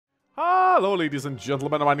Hello ladies and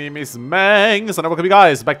gentlemen, my name is Mangs, and I welcome you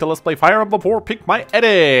guys back to Let's Play Fire Emblem 4 Pick My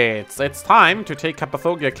Edits. It's time to take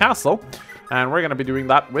Cappadocia Castle, and we're gonna be doing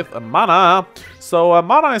that with Mana. So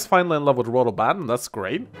Mana is finally in love with Rotoban, and that's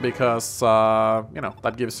great, because, you know,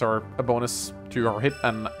 that gives her a bonus to her hit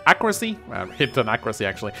and accuracy. Hit and accuracy,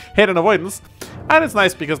 actually. Hit and avoidance. And it's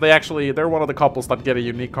nice because they're one of the couples that get a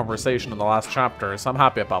unique conversation in the last chapter, so I'm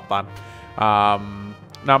happy about that. Now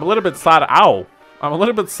I'm a little bit sad. Ow! I'm a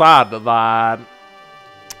little bit sad that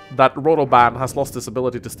Rotoban has lost his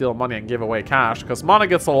ability to steal money and give away cash, because Mana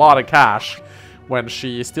gets a lot of cash when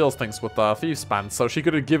she steals things with the Thieves Band, so she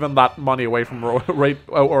could have given that money away from away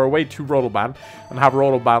to Rotoban and have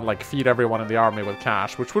Rotoban like feed everyone in the army with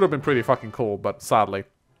cash, which would have been pretty fucking cool, but sadly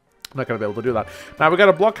I'm not going to be able to do that. Now we got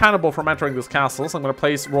to block Hannibal from entering this castle, so I'm going to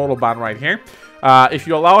place Rotoban right here. If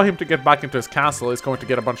you allow him to get back into his castle, he's going to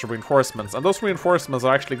get a bunch of reinforcements, and those reinforcements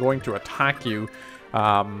are actually going to attack you.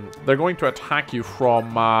 They're going to attack you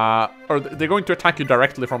from, or they're going to attack you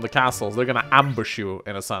directly from the castles. They're going to ambush you,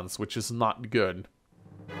 in a sense, which is not good.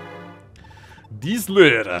 These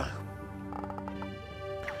later.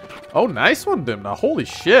 Oh, nice one, Dimna. Holy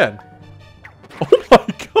shit. Oh my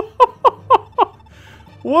god.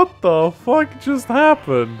 What the fuck just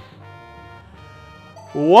happened?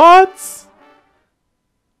 What?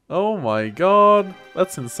 Oh my god.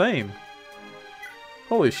 That's insane.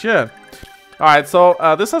 Holy shit. Alright, so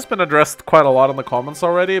this has been addressed quite a lot in the comments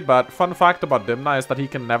already, but fun fact about Dimna is that he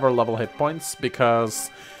can never level hit points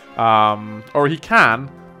because, or he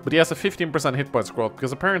can, but he has a 15% hit points growth,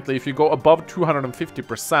 because apparently if you go above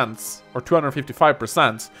 250% or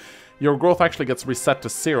 255%, your growth actually gets reset to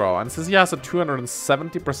 0, and since he has a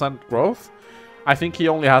 270% growth, I think he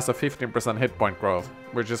only has a 15% hit point growth,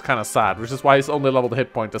 which is kind of sad, which is why he's only leveled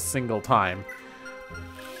hit point a single time.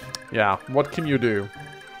 Yeah, what can you do?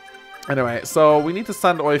 Anyway, so we need to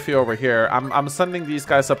send Oifi over here. I'm sending these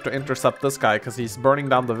guys up to intercept this guy because he's burning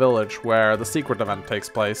down the village where the secret event takes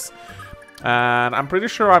place. And I'm pretty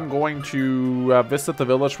sure I'm going to visit the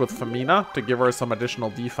village with Femina to give her some additional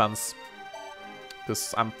defense,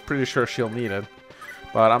 because I'm pretty sure she'll need it.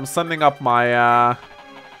 But I'm sending up my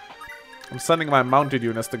mounted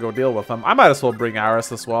units to go deal with them. I might as well bring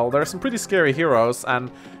Aris as well. There are some pretty scary heroes, and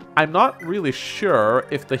I'm not really sure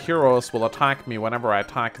if the heroes will attack me whenever I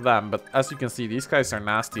attack them, but as you can see, these guys are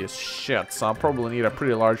nasty as shit, so I'll probably need a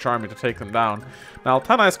pretty large army to take them down. Now,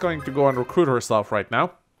 Altena is going to go and recruit herself right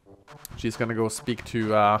now. She's gonna go speak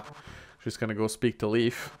to,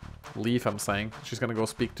 Leaf. Leaf, I'm saying. She's gonna go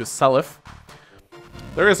speak to Selif.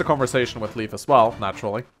 There is a conversation with Leaf as well,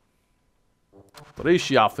 naturally.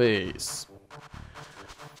 Patricia face.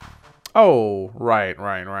 Oh, right.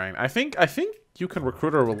 I think you can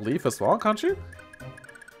recruit her with Leaf as well, can't you?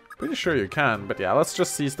 Pretty sure you can, but yeah, let's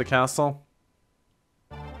just seize the castle.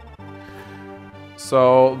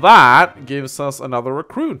 So that gives us another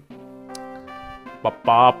recruit.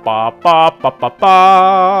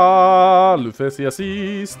 Luthecia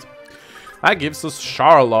seized. That gives us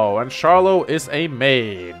Charlo, and Charlo is a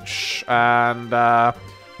mage, and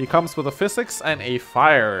he comes with a physics and a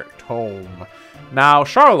fire tome. Now,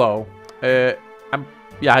 Charlo,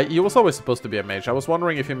 yeah, he was always supposed to be a mage. I was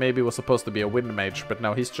wondering if he maybe was supposed to be a wind mage, but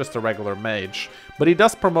no, he's just a regular mage. But he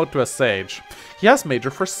does promote to a sage. He has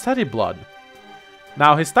Major Forseti blood.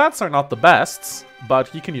 Now, his stats are not the best, but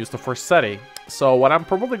he can use the Forseti. So what I'm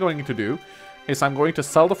probably going to do is I'm going to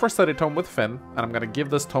sell the Forseti tome with Finn, and I'm going to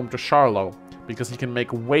give this tome to Charlo, because he can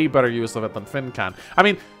make way better use of it than Finn can. I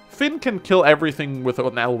mean, Finn can kill everything with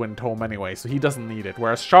an Elwyn tome anyway, so he doesn't need it,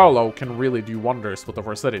 whereas Charlo can really do wonders with the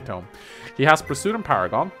Forseti tome. He has Pursuit and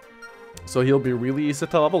Paragon, so he'll be really easy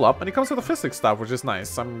to level up, and he comes with a physics staff, which is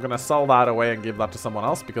nice. I'm gonna sell that away and give that to someone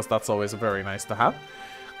else, because that's always very nice to have.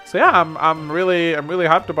 So yeah, I'm really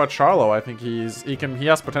hyped about Charlo. I think he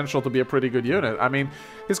has potential to be a pretty good unit. I mean,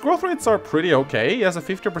 his growth rates are pretty okay. He has a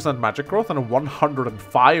 50% magic growth and a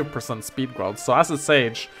 105% speed growth. So as a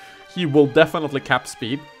sage, he will definitely cap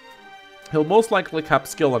speed. He'll most likely cap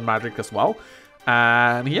skill and magic as well.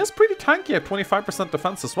 And he is pretty tanky at 25%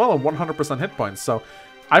 defense as well and 100% hit points. So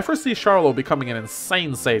I foresee Charlo becoming an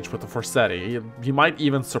insane sage with the Forseti. He might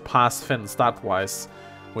even surpass Finn stat-wise,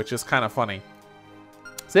 which is kind of funny.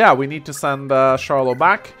 So yeah, we need to send Charlo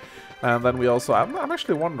back, and then we also, I'm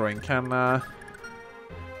actually wondering, can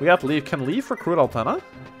Leaf recruit Altena?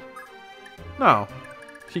 No,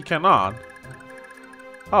 he cannot.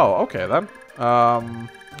 Oh, okay then. I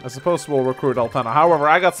suppose we'll recruit Altena. However,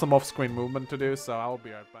 I got some off-screen movement to do, so I'll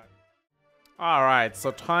be right back. Alright,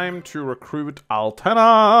 so time to recruit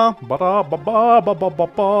Altena.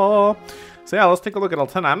 So yeah, let's take a look at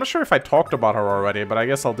Altena. I'm not sure if I talked about her already, but I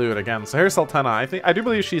guess I'll do it again. So here's Altena. I do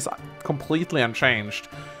believe she's completely unchanged.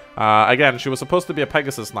 Again, she was supposed to be a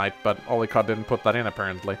Pegasus Knight, but Olikad didn't put that in,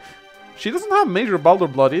 apparently. She doesn't have Major Baldur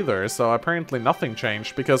Blood either, so apparently nothing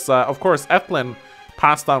changed, because, of course, Etlin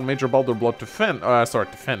passed down Major Baldur Blood to Finn,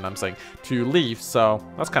 to Leaf, so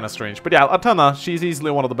that's kind of strange. But yeah, Altena, she's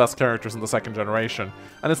easily one of the best characters in the second generation,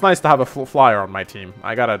 and it's nice to have a flyer on my team.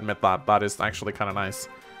 I gotta admit that is actually kind of nice.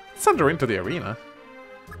 Let's send her into the arena.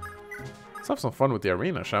 Let's have some fun with the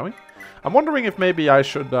arena, shall we? I'm wondering if maybe I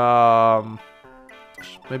should give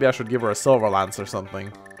her a Silver Lance or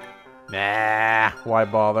something. Nah, why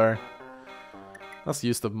bother? Let's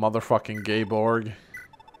use the motherfucking Gayborg.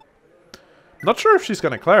 Not sure if she's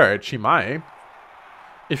gonna clear it. She might.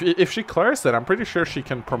 If she clears it, I'm pretty sure she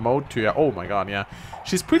can promote to... Oh my god, yeah.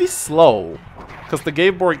 She's pretty slow. Because the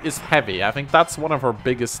Gayborg is heavy. I think that's one of her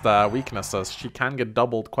biggest weaknesses. She can get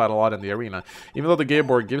doubled quite a lot in the arena. Even though the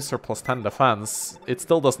Gayborg gives her plus 10 defense, it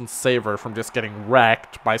still doesn't save her from just getting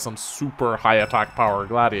wrecked by some super high attack power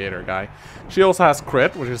gladiator guy. She also has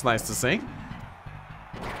crit, which is nice to see.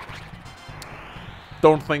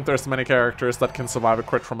 Don't think there's many characters that can survive a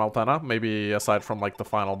crit from Altena. Maybe aside from, like, the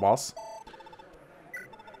final boss.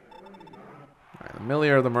 Alright,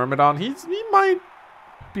 Emilio the Myrmidon. He might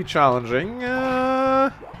be challenging.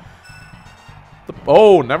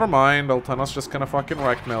 Oh, never mind. Altena's just gonna fucking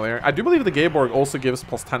wreck Emilio. I do believe the Gayborg also gives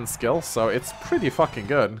plus 10 skill, so it's pretty fucking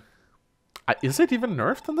good. Is it even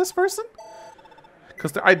nerfed in this version?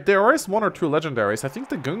 Because there is one or two legendaries. I think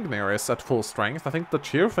the Gungnir is at full strength. I think the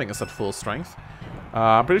Cheerfing is at full strength.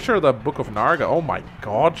 I'm pretty sure the Book of Narga. Oh my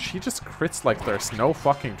god, she just crits like there's no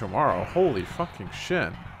fucking tomorrow. Holy fucking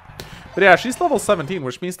shit. But yeah, she's level 17,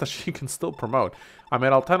 which means that she can still promote. I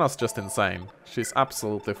mean, Altena's just insane. She's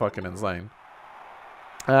absolutely fucking insane.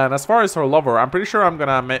 And as far as her lover, I'm pretty sure I'm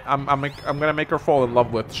gonna make her fall in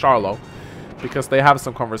love with Charlo, because they have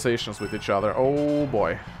some conversations with each other. Oh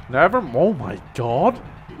boy. Oh my god.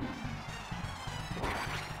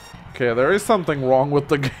 Okay, there is something wrong with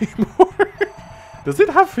the game. Does it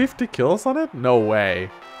have 50 kills on it? No way.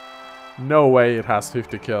 No way it has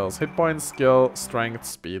 50 kills. Hit points, skill, strength,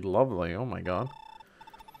 speed. Lovely. Oh my god.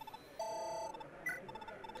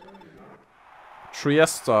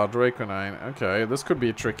 Triesta, Draconine. Okay, this could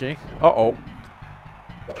be tricky. Uh-oh.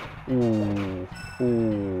 Ooh.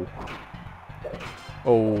 Ooh.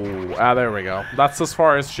 Oh, there we go. That's as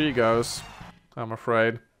far as she goes, I'm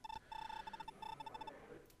afraid.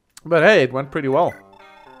 But hey, it went pretty well.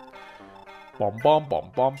 Bom, bom,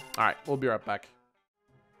 bom, bom. Alright, we'll be right back.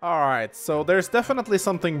 Alright, so there's definitely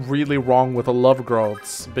something really wrong with the love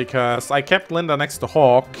growths, because I kept Linda next to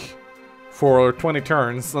Hawk for 20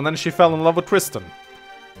 turns, and then she fell in love with Tristan.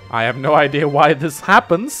 I have no idea why this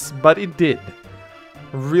happens, but it did.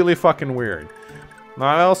 Really fucking weird. Now,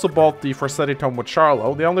 I also bought the Forseti Tome with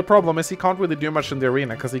Charlo. The only problem is he can't really do much in the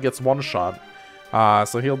arena because he gets one-shot.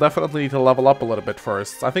 So he'll definitely need to level up a little bit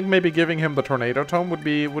first. I think maybe giving him the Tornado Tome would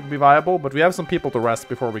be viable, but we have some people to rest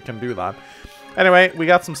before we can do that. Anyway, we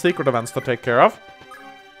got some secret events to take care of.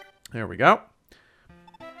 Here we go.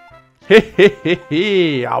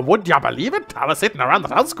 Hehehehe, would ya believe it? I was sitting around the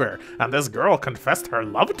town square, and this girl confessed her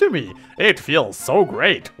love to me. It feels so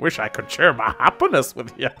great. Wish I could share my happiness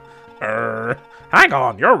with you. Hang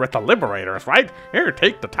on, you're with the Liberators, right? Here,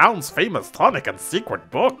 take the town's famous tonic and secret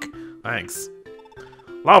book. Thanks.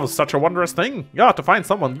 Love is such a wondrous thing. You ought to find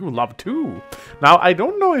someone you love too. Now, I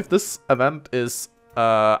don't know if this event is...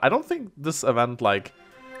 I don't think this event, like...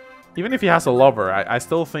 Even if he has a lover, I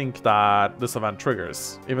still think that this event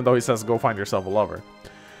triggers. Even though he says, go find yourself a lover.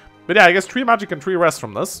 But yeah, I guess 3 magic and 3 rest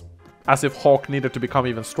from this. As if Hawk needed to become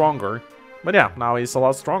even stronger. But yeah, now he's a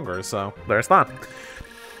lot stronger, so there's that.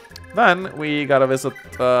 Then, we gotta visit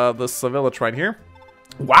this village right here.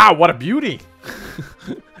 Wow, what a beauty!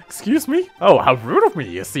 Excuse me? Oh, how rude of me.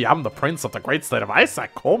 You see, I'm the prince of the great state of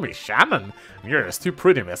Isaac. Call me Shannon. You're just too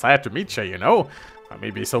pretty, miss. I had to meet you, you know. I may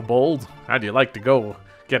be so bold. How'd you like to go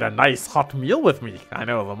get a nice hot meal with me? I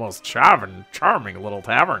know the most charming little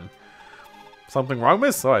tavern. Something wrong,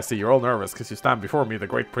 miss? Oh, I see you're all nervous because you stand before me, the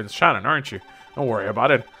great Prince Shannon, aren't you? Don't worry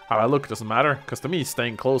about it. How I look doesn't matter, because to me,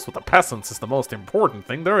 staying close with the peasants is the most important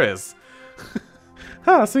thing there is.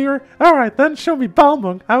 Ah, so you're... Alright then, show me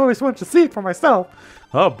Balmung. I always want to see it for myself.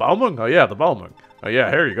 Oh, Balmung? Oh yeah, the Balmung. Oh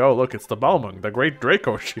yeah, here you go. Look, it's the Balmung, the great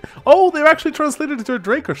Draco shield. Oh, they've actually translated it to a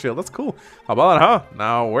Draco shield. That's cool. How about it, huh?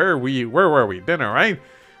 Now, where were we? Dinner, right?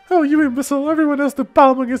 Oh, you imbecile. Everyone knows the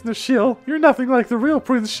Balmung isn't a shield. You're nothing like the real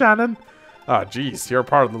Prince Shannon. Ah, jeez, you're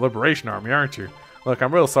part of the Liberation Army, aren't you? Look,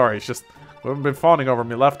 I'm real sorry. It's just... We've been fawning over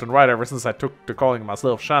me left and right ever since I took to calling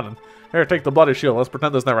myself Shannon. Here, take the bloody shield. Let's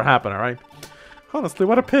pretend this never happened, alright? Honestly,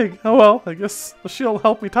 what a pig. Oh well, I guess the shield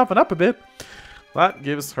helped me toughen up a bit. That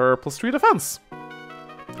gives her +3 defense.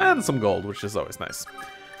 And some gold, which is always nice.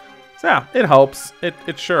 So yeah, it helps.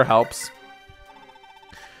 It sure helps.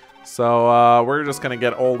 So we're just gonna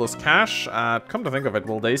get all this cash. Come to think of it,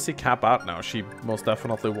 will Daisy cap out? No, she most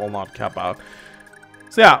definitely will not cap out.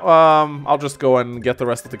 So yeah, I'll just go and get the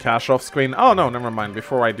rest of the cash off screen. Oh no, never mind.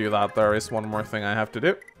 Before I do that, there is one more thing I have to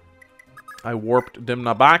do. I warped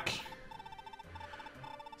Dimna back.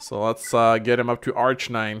 So let's get him up to Arch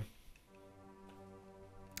 9.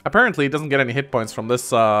 Apparently, he doesn't get any hit points from this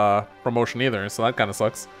promotion either, so that kind of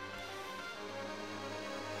sucks.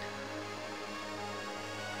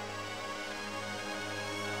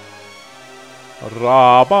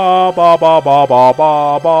 Ra ba ba ba ba ba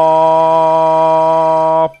ba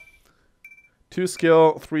ba. 2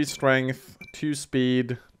 skill, 3 strength, 2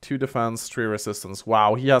 speed, 2 defense, 3 resistance.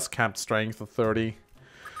 Wow, he has capped strength of 30.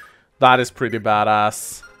 That is pretty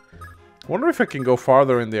badass. Wonder if I can go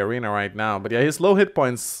farther in the arena right now. But yeah, his low hit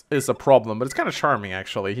points is a problem, but it's kind of charming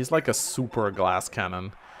actually. He's like a super glass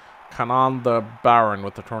cannon. Kanan the Baron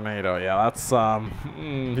with the tornado. Yeah, that's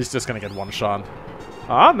he's just gonna get one shot.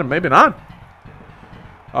 Ah, maybe not.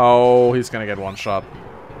 Oh, he's gonna get one shot.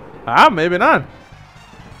 Ah, maybe not.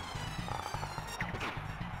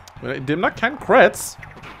 Dimna can crits,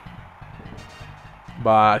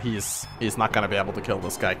 but he's not gonna be able to kill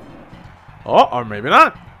this guy. Oh, or maybe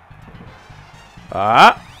not.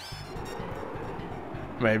 Ah,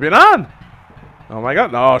 maybe not. Oh my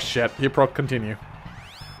god! Oh shit! He proc continue.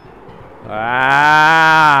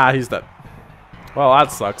 Ah, he's dead. Well,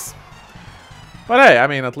 that sucks. But hey, I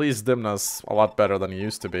mean, at least Dimna's a lot better than he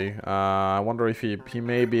used to be. I wonder if he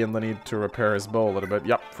may be in the need to repair his bow a little bit.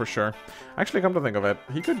 Yep, for sure. Actually, come to think of it,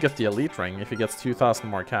 he could get the elite ring if he gets 2,000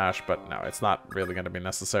 more cash, but no, it's not really going to be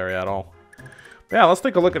necessary at all. But yeah, let's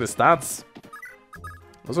take a look at his stats.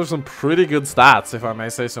 Those are some pretty good stats, if I may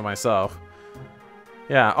say so myself.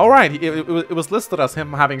 Yeah, alright, it was listed as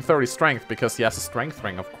him having 30 strength because he has a strength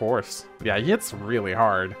ring, of course. Yeah, he hits really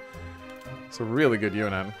hard. It's a really good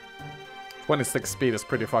unit. 26 speed is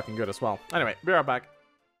pretty fucking good as well. Anyway, be right back.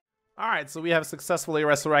 Alright, so we have successfully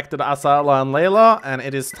resurrected Asala and Layla, and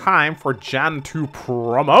it is time for Jan to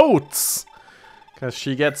promote! Because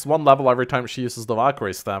she gets 1 level every time she uses the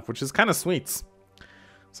Valkyrie staff, which is kind of sweet.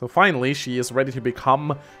 So finally, she is ready to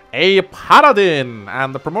become a Paladin!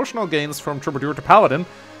 And the promotional gains from Troubadour to Paladin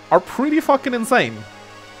are pretty fucking insane.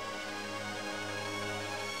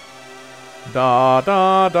 Da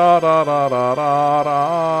da da da da da da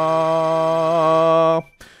da.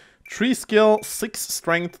 3 skill, 6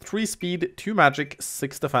 strength, 3 speed, 2 magic,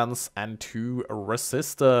 6 defense, and 2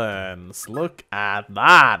 resistance. Look at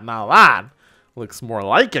that. Now that looks more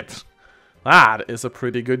like it. That is a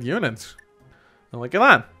pretty good unit. And look at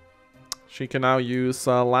that. She can now use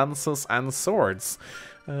lances and swords.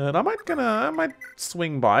 And I might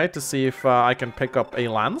swing by to see if I can pick up a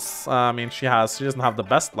lance. I mean, she doesn't have the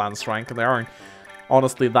best lance rank, and there aren't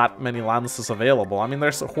honestly that many lances available. I mean,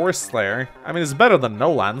 there's a horse slayer. I mean, it's better than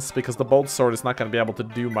no lance because the bolt sword is not going to be able to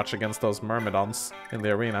do much against those myrmidons in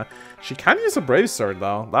the arena. She can use a brave sword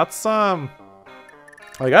though. That's I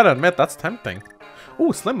gotta admit, that's tempting.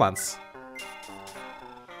 Ooh, slim lance.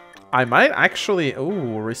 I might actually...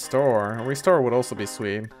 Ooh, restore. Restore would also be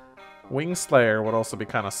sweet. Wing Slayer would also be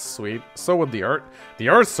kind of sweet. So would the Earth. The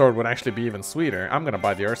Earth Sword would actually be even sweeter. I'm gonna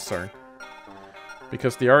buy the Earth Sword.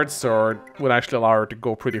 Because the Earth Sword would actually allow her to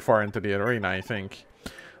go pretty far into the arena, I think.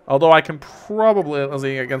 Although I can probably... Let's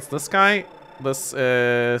see, against this guy, this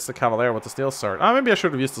is a Cavalier with the Steel Sword. Ah, maybe I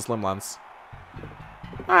should have used the Slim Lance.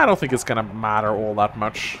 I don't think it's gonna matter all that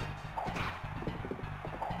much.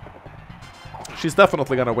 She's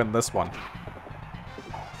definitely gonna win this one.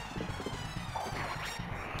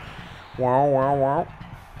 Wow, wow, wow.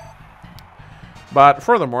 But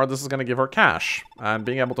furthermore, this is gonna give her cash. And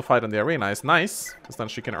being able to fight in the arena is nice, because then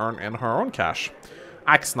she can earn in her own cash.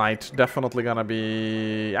 Axe Knight, definitely gonna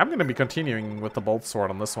be... I'm gonna be continuing with the Bolt Sword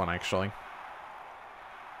on this one, actually.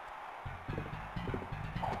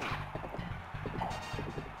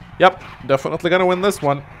 Yep, definitely gonna win this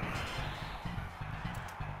one.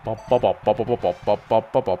 1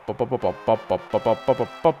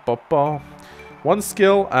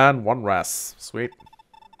 skill and 1 rest. Sweet.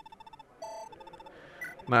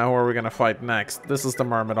 Now who are we gonna fight next? This is the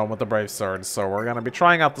Myrmidon with the Brave Sword, so we're gonna be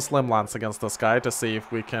trying out the Slim Lance against this guy to see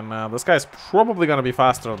if we can... this guy's probably gonna be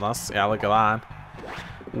faster than us. Yeah, look at that.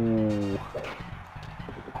 Ooh.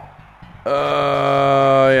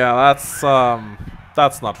 Yeah, that's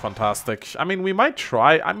That's not fantastic. I mean, we might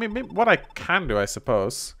try. I mean, what I can do, I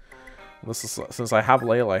suppose. This is since I have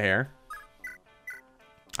Layla here.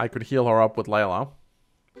 I could heal her up with Layla.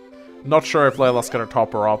 Not sure if Layla's gonna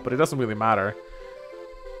top her up, but it doesn't really matter.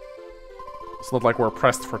 It's not like we're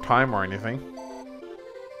pressed for time or anything.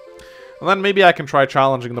 And then maybe I can try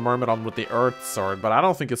challenging the Myrmidon with the Earth Sword, but I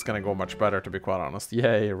don't think it's gonna go much better, to be quite honest.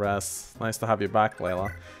 Yay, Res. Nice to have you back, Layla.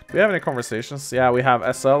 Do we have any conversations? Yeah, we have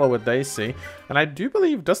Estella with Daisy. And I do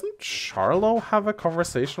believe, doesn't Charlo have a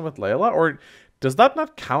conversation with Layla? Or does that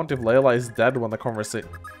not count if Layla is dead when the conversation...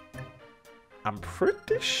 I'm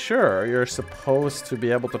pretty sure you're supposed to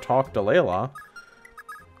be able to talk to Layla.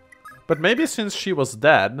 But maybe since she was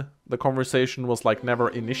dead, the conversation was like never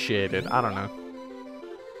initiated. I don't know.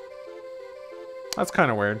 That's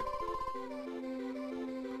kind of weird.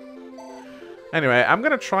 Anyway, I'm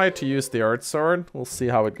gonna try to use the Earth Sword. We'll see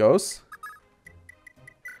how it goes.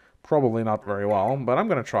 Probably not very well, but I'm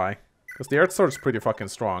gonna try. Because the Earth Sword is pretty fucking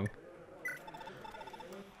strong.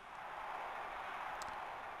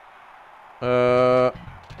 Ow.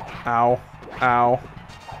 Ow.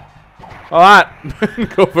 Well, that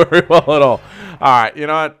didn't go very well at all. Alright, you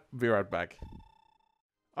know what? Be right back.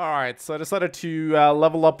 Alright, so I decided to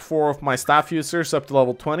level up 4 of my staff users up to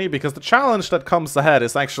level 20 because the challenge that comes ahead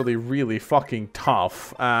is actually really fucking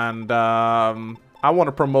tough. And I want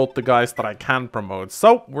to promote the guys that I can promote.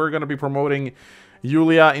 So, we're going to be promoting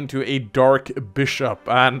Yulia into a Dark Bishop.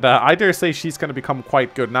 And I dare say she's going to become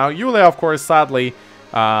quite good. Now, Yulia, of course, sadly...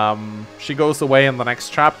 she goes away in the next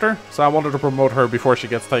chapter, so I wanted to promote her before she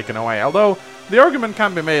gets taken away. Although, the argument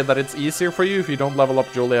can be made that it's easier for you if you don't level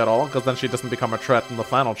up Julia at all, because then she doesn't become a threat in the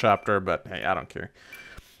final chapter, but hey, I don't care.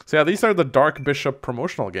 So yeah, these are the Dark Bishop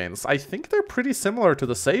promotional gains. I think they're pretty similar to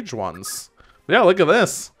the Sage ones. But yeah, look at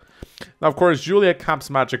this. Now, of course, Julia caps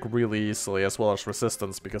magic really easily, as well as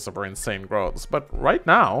resistance, because of her insane growths. But right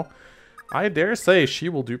now, I dare say she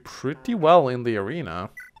will do pretty well in the arena.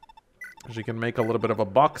 She can make a little bit of a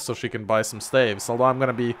buck so she can buy some staves. Although I'm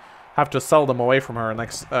gonna have to sell them away from her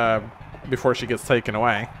next before she gets taken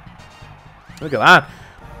away. Look at that.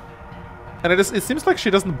 And it seems like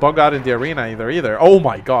she doesn't bug out in the arena either. Oh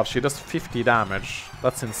my god, she does 50 damage.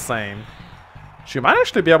 That's insane. She might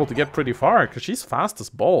actually be able to get pretty far because she's fast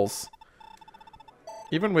as balls.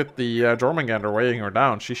 Even with the Jormungandr weighing her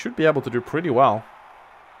down, she should be able to do pretty well.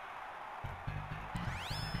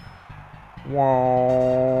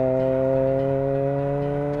 Whoa.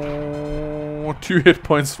 2 hit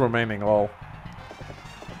points remaining, lol.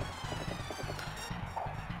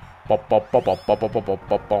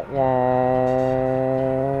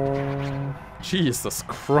 Jesus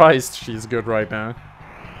Christ, she's good right now.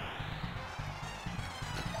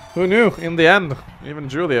 Who knew? In the end, even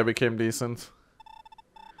Julia became decent.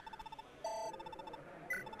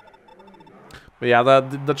 But yeah,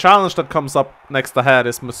 the challenge that comes up next ahead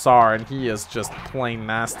is Musar, and he is just plain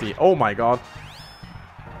nasty. Oh my god.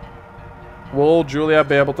 Will Julia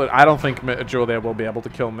be able to... I don't think Julia will be able to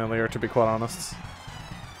kill Melior, to be quite honest.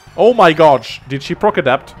 Oh my god, did she proc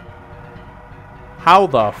Adept? How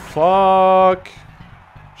the fuck?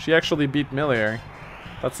 She actually beat Melior.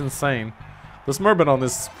 That's insane. This Myrmidon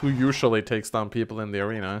is who usually takes down people in the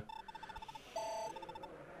arena.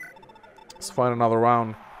 Let's find another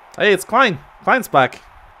round. Hey, it's Klein! Klein's back.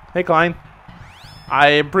 Hey, Klein.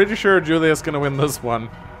 I'm pretty sure Julia's gonna win this one.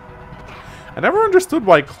 I never understood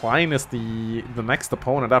why Klein is the next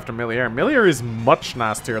opponent after Melior. Melior is much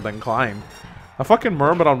nastier than Klein. A fucking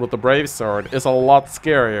Myrmidon with the Brave Sword is a lot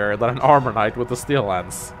scarier than an Armor Knight with the Steel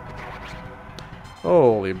Lance.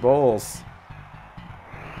 Holy balls.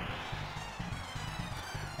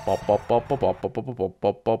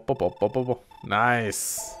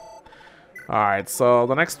 Nice. Alright, so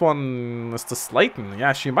the next one is to Slayton.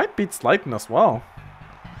 Yeah, she might beat Slayton as well.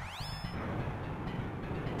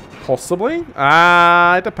 Possibly?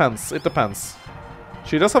 It depends. It depends.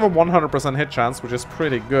 She does have a 100% hit chance, which is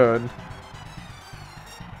pretty good.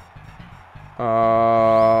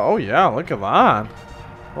 Oh yeah, look at that.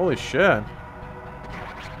 Holy shit.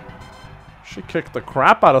 She kicked the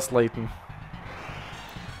crap out of Slayton.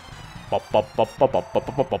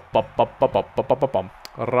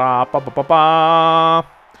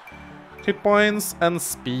 Hit points and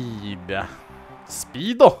speed.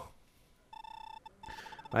 Speedo.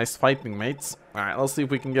 Nice fighting, mates. Alright, let's see if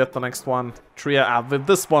we can get the next one. Tria,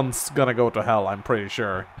 this one's gonna go to hell, I'm pretty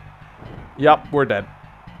sure. Yup, we're dead.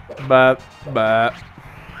 But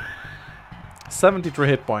 73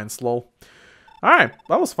 hit points, lol. Alright,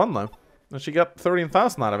 that was fun though. And she got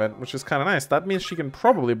 13,000 out of it, which is kind of nice. That means she can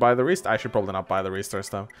probably buy the restart. I should probably not buy the restart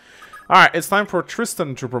stuff. Alright, it's time for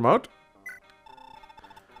Tristan to promote.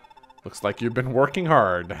 Looks like you've been working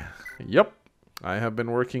hard. Yep, I have been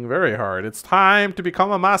working very hard. It's time to become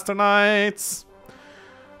a Master Knight.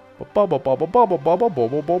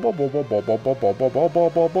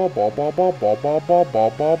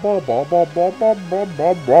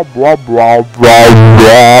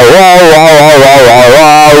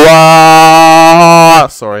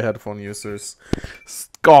 Sorry, headphone users.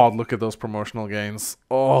 God, look at those promotional gains.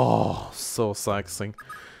 Oh, so sexy.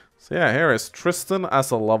 So yeah, here is Tristan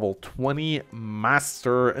as a level 20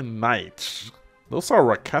 Master Knight. Those are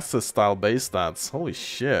Rakesses style base stats. Holy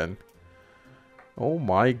shit. Oh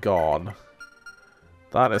my god.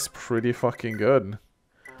 That is pretty fucking good.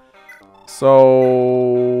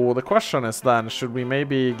 So the question is then, should we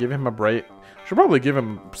maybe give him a brave... Should probably give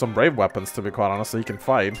him some brave weapons, to be quite honest, so he can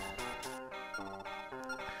fight.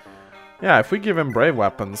 Yeah, if we give him brave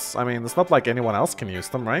weapons, I mean, it's not like anyone else can use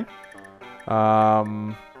them, right?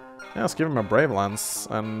 Yeah, let's give him a brave lance,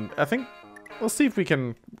 and I think... Let's see if we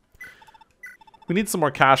can... We need some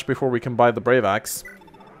more cash before we can buy the brave axe.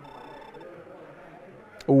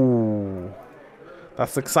 Ooh.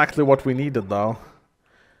 That's exactly what we needed, though.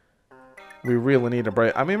 We really need a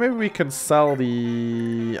brave... I mean, maybe we can sell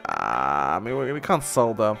the... I mean, we can't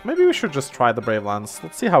sell the... Maybe we should just try the brave lance.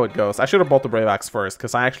 Let's see how it goes. I should have bought the brave axe first,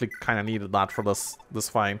 because I actually kind of needed that for this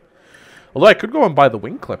fight. Although I could go and buy the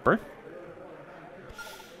wing clipper.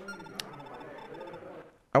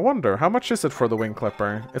 I wonder, how much is it for the wing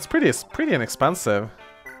clipper? It's pretty inexpensive.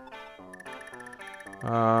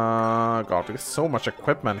 God, there's so much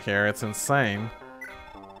equipment here, it's insane.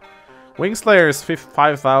 Wingslayer is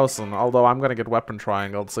 5,000, although I'm gonna get weapon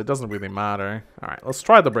triangled, so it doesn't really matter. Alright, let's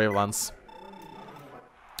try the brave lance.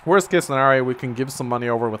 Worst case scenario, we can give some money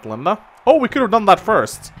over with Linda. Oh, we could have done that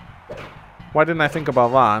first! Why didn't I think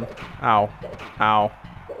about that? Ow. Ow.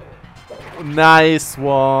 Nice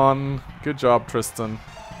one! Good job, Tristan.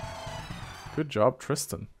 Good job,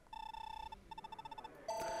 Tristan.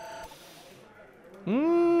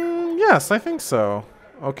 Yes, I think so.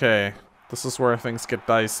 Okay, this is where things get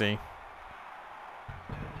dicey.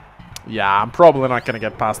 Yeah, I'm probably not gonna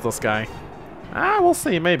get past this guy. We'll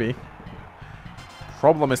see, maybe.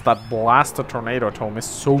 Problem is that blasted tornado tome is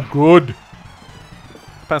so good.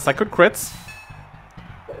 Depends, I could crits.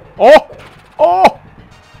 Oh! Oh!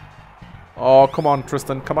 Oh, come on,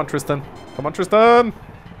 Tristan. Come on, Tristan. Come on, Tristan!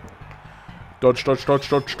 Dodge, dodge, dodge,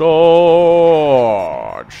 dodge,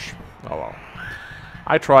 dodge! Oh, well.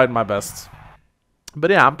 I tried my best.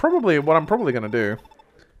 But yeah, what I'm probably gonna do,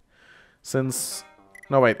 since...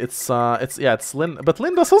 No, wait, it's Linda. But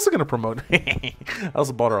Linda's also gonna promote. I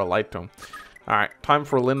also bought her a light tome. Alright, time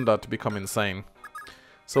for Linda to become insane.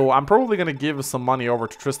 So I'm probably gonna give some money over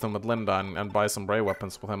to Tristan with Linda and buy some brave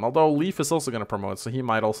weapons with him. Although Leaf is also gonna promote, so he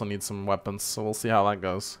might also need some weapons. So we'll see how that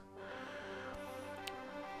goes.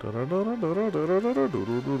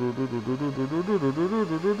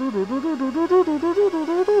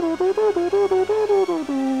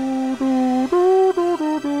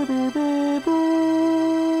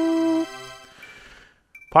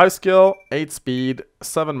 5 skill, 8 speed,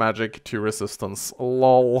 7 magic, 2 resistance.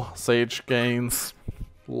 Lol, Sage gains.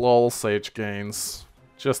 Lol, Sage gains.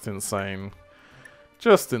 Just insane.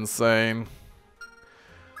 Just insane.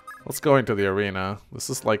 Let's go into the arena. This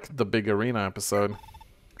is like the big arena episode.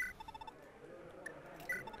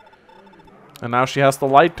 And now she has the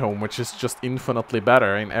light tome, which is just infinitely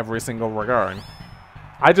better in every single regard.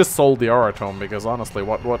 I just sold the aura tome because honestly,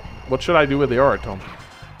 what should I do with the aura tome?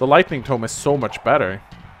 The lightning tome is so much better.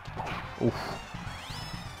 Oof.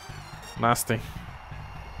 Nasty.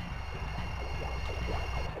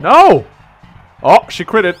 No! Oh, she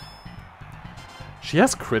critted. She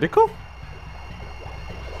has critical?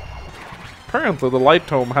 Apparently the light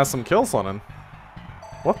tome has some kills on it.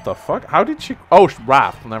 What the fuck? How did she... Oh,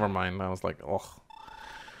 Wrath. Never mind. I was like, ugh.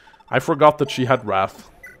 I forgot that she had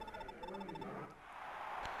Wrath.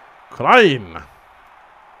 Klein!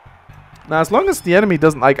 Now, as long as the enemy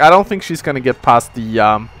doesn't... Like, I don't think she's gonna get past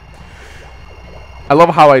the, I love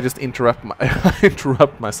how I just interrupt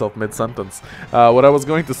myself mid-sentence. What I was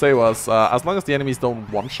going to say was, as long as the enemies don't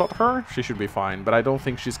one-shot her, she should be fine. But I don't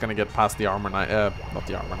think she's gonna get past the Armor Knight... not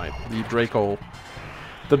the Armor Knight. The Draco...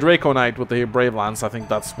 The Draco Knight with the Brave Lance, I think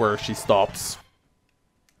that's where she stops.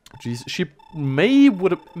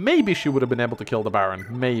 Maybe she would have been able to kill the Baron.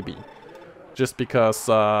 Maybe. Just because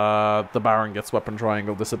the Baron gets weapon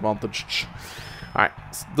triangle disadvantaged. Alright,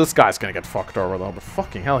 so this guy's gonna get fucked over though, but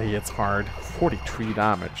fucking hell he hits hard. 43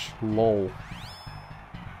 damage. Lol.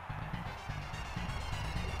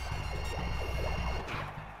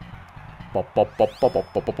 Bop, bop, bop, bop,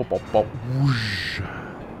 bop, bop, bop, bop, bop. Whoosh.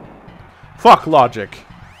 Fuck logic.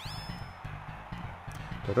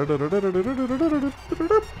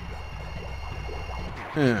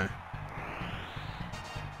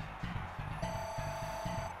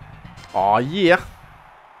 Aw, yeah.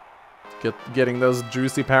 Getting those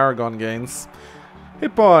juicy Paragon gains.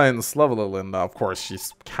 Hit points. Level of Linda. Of course,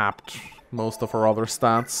 she's capped most of her other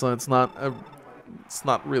stats, so it's not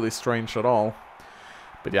really strange at all.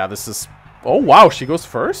 But yeah, this is... Oh, wow, she goes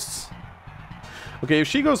first? Okay, if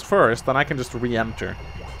she goes first, then I can just re-enter.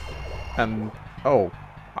 And... Oh.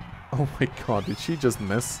 Oh my god, did she just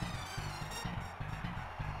miss?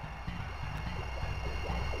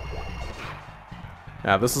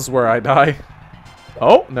 Yeah, this is where I die.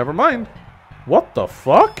 Oh, never mind. What the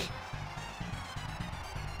fuck?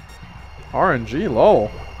 RNG, lol.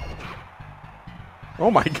 Oh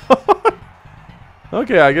my god.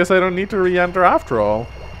 Okay, I guess I don't need to re-enter after all.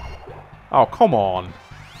 Oh, come on.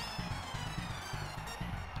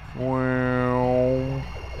 Well...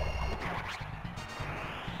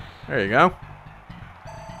 There you go.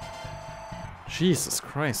 Jesus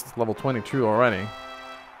Christ, level 22 already.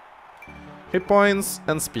 Hit points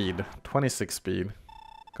and speed. 26 speed.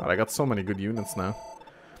 God, I got so many good units now.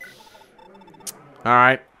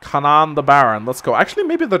 Alright, Kanan the Baron. Let's go. Actually,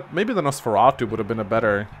 maybe the Nosferatu would have been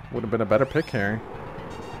a better pick here.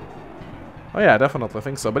 Oh yeah, I definitely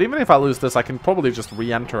think so. But even if I lose this, I can probably just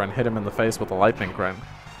re-enter and hit him in the face with a lightning grin.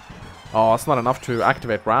 Oh, that's not enough to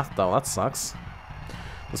activate Wrath though. That sucks.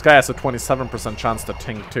 This guy has a 27% chance to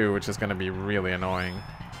Tink too, which is going to be really annoying.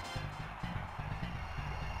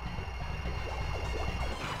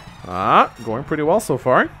 Ah, going pretty well so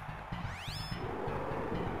far.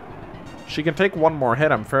 She can take one more hit,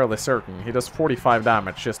 I'm fairly certain. He does 45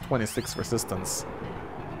 damage, she has 26 resistance.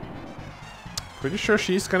 Pretty sure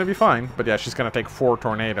she's gonna be fine. But yeah, she's gonna take 4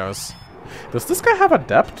 tornadoes. Does this guy have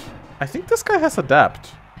Adept? I think this guy has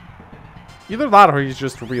Adept. Either that or he's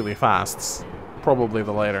just really fast. Probably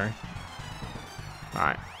the later.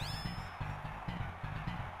 Alright.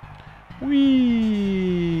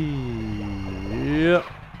 Whee! Yep.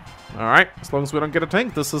 Alright, as long as we don't get a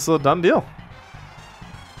tank, this is a done deal.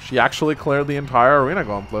 She actually cleared the entire arena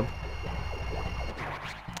gauntlet.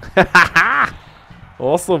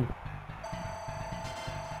 Awesome.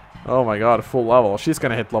 Oh my god, full level. She's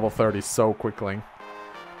gonna hit level 30 so quickly.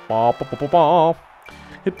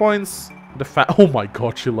 Hit points. Oh my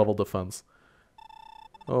god, she leveled defense.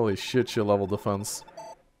 Holy shit, she leveled defense.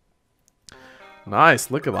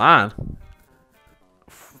 Nice, look at that.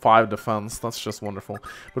 5 defense, that's just wonderful.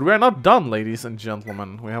 But we are not done, ladies and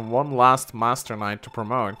gentlemen. We have one last Master Knight to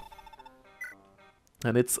promote.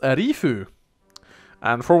 And it's Arifu.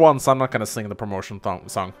 And for once, I'm not gonna sing the promotion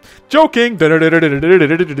song. Joking! There's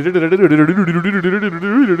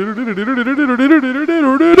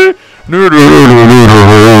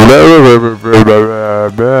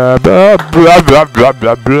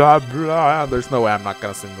no way I'm not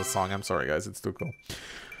gonna sing this song. I'm sorry, guys. It's too cool.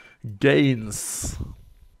 Gains.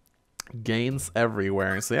 Gains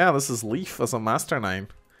everywhere. So yeah, this is Leaf as a Master Knight.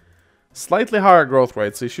 Slightly higher growth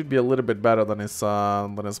rate, so he should be a little bit better than his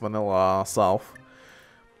vanilla self.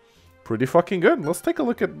 Pretty fucking good. Let's take a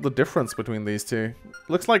look at the difference between these two.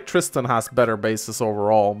 Looks like Tristan has better bases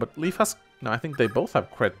overall, but Leaf has... No, I think they both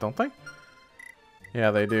have crit, don't they?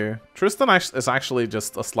 Yeah, they do. Tristan is actually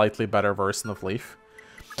just a slightly better version of Leaf.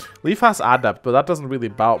 Leaf has Adept, but that doesn't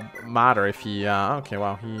really matter if he... okay,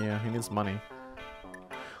 wow, he needs money.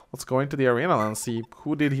 Let's go into the arena and see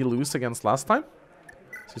who did he lose against last time.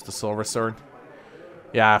 It's just the Silver Sword.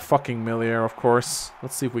 Yeah, fucking Millier, of course.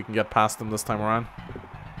 Let's see if we can get past him this time around.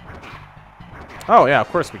 Oh, yeah, of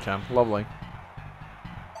course we can. Lovely.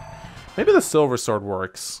 Maybe the Silver Sword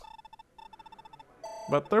works.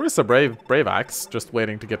 But there is a Brave Axe just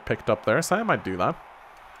waiting to get picked up there, so I might do that.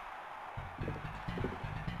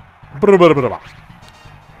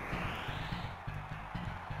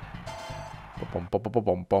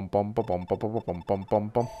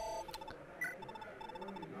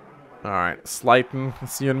 Alright, Slighten,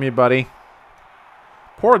 it's you and me, buddy.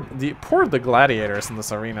 Poor the gladiators in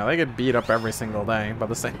this arena. They get beat up every single day, but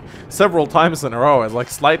the same several times in a row. It's like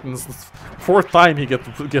Slighten's 4th time he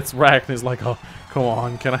gets wrecked, and he's like, "Oh, come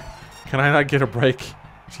on, can I not get a break?"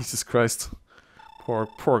 Jesus Christ, poor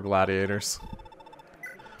gladiators.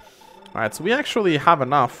 All right, so we actually have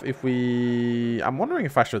enough. If we, I'm wondering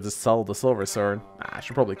if I should just sell the Silver Sword. Nah, I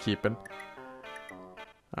should probably keep it.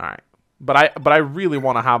 All right, but I really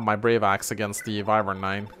want to have my Brave Axe against the Wyvern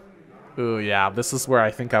 9. Oh yeah, this is where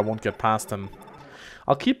I think I won't get past him.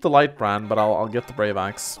 I'll keep the Light Brand, but I'll get the Brave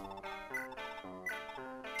Axe.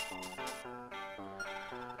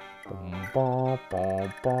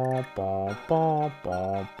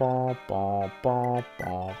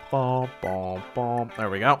 There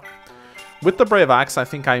we go. With the Brave Axe, I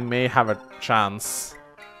think I may have a chance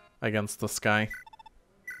against this guy.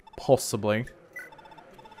 Possibly.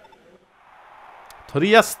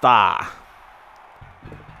 Triesta.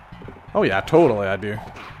 Oh yeah, totally I do.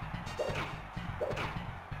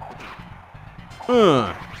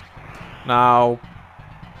 Now,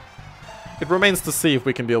 it remains to see if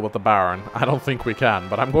we can deal with the Baron. I don't think we can,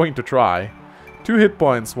 but I'm going to try. 2 hit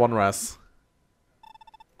points, 1 res.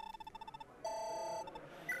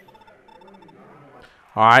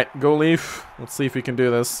 Alright, go Leaf. Let's see if we can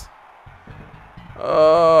do this.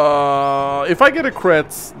 If I get a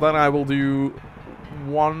crit, then I will do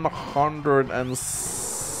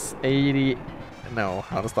 180... No,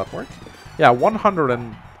 how does that work? Yeah,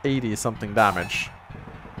 180 something damage.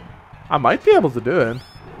 I might be able to do it.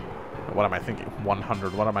 What am I thinking?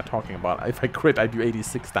 100, what am I talking about? If I crit, I do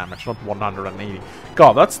 86 damage, not 180.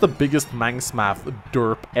 God, that's the biggest Mangsmath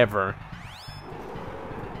derp ever.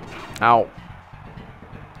 Ow.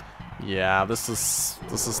 Yeah, this is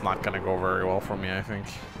not gonna go very well for me, I think.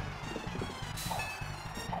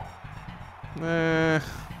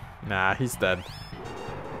 Nah, he's dead.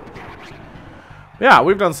 Yeah,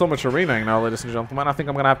 we've done so much arenaing now, ladies and gentlemen. I think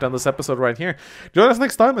I'm gonna have to end this episode right here. Join us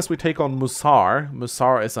next time as we take on Musar.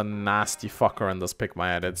 Musar is a nasty fucker in this Pick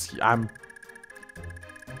My Edits. I'm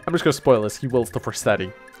just gonna spoil this. He wills to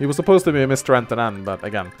Forseti. He was supposed to be a Mr. N, but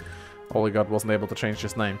again, Olikad wasn't able to change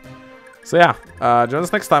his name. So yeah, join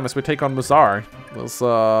us next time as we take on Musar. This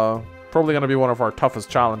probably gonna be one of our toughest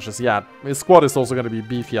challenges yet. His squad is also gonna be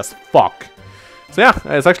beefy as fuck. So yeah,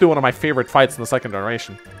 it's actually one of my favorite fights in the second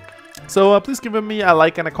generation. So please give me a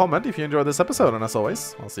like and a comment if you enjoyed this episode, and as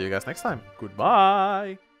always, I'll see you guys next time.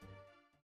 Goodbye!